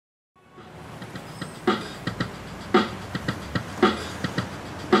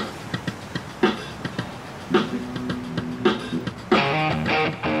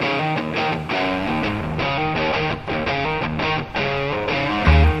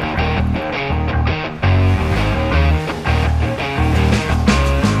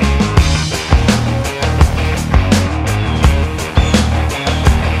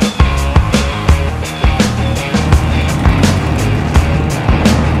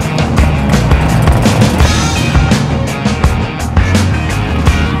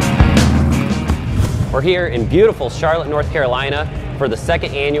We're here in beautiful Charlotte, North Carolina for the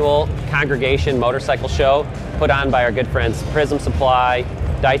second annual Congregation Motorcycle Show put on by our good friends Prism Supply,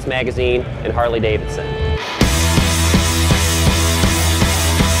 Dice Magazine, and Harley Davidson.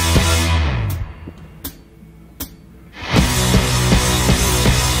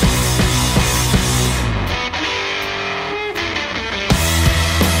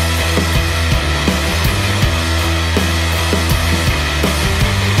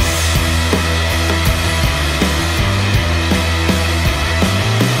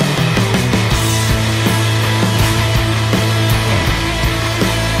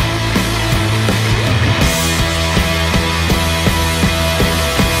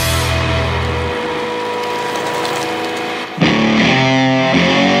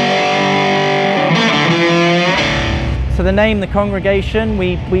 So the name, The Congregation,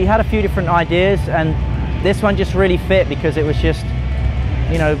 we had a few different ideas, and this one just really fit because it was just,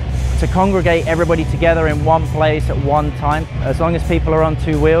 you know, to congregate everybody together in one place at one time. As long as people are on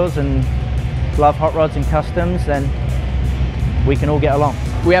two wheels and love hot rods and customs, then we can all get along.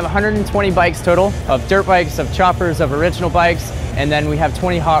 We have 120 bikes total, of dirt bikes, of choppers, of original bikes, and then we have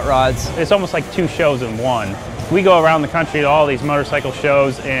 20 hot rods. It's almost like two shows in one. We go around the country to all these motorcycle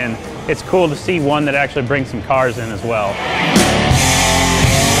shows, and it's cool to see one that actually brings some cars in as well.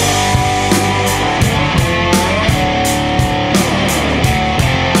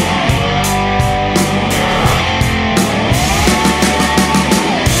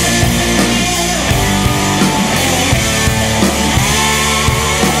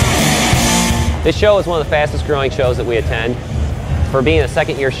 This show is one of the fastest growing shows that we attend. For being a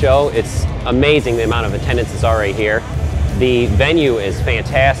second year show, it's amazing the amount of attendance that's already here. The venue is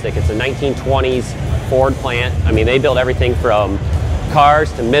fantastic. It's a 1920s Ford plant. I mean, they build everything from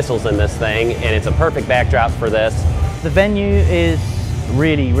cars to missiles in this thing, and it's a perfect backdrop for this. The venue is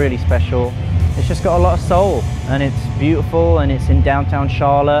really, really special. It's just got a lot of soul, and it's beautiful, and it's in downtown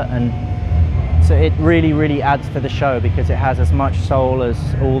Charlotte, and so it really, really adds to the show because it has as much soul as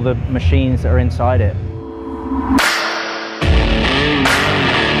all the machines that are inside it.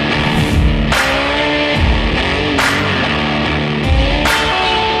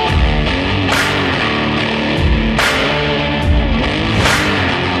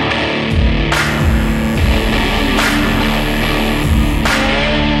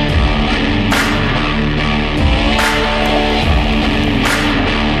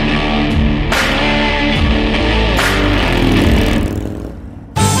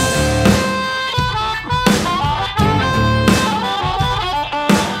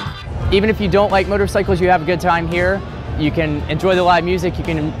 Even if you don't like motorcycles, you have a good time here. You can enjoy the live music, you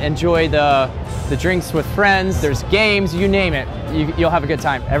can enjoy the drinks with friends, there's games, you name it, you'll have a good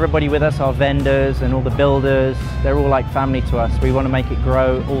time. Everybody with us, our vendors and all the builders, they're all like family to us. We want to make it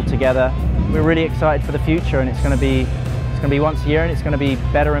grow all together. We're really excited for the future, and it's going to be once a year, and it's going to be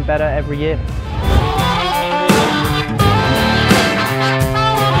better and better every year.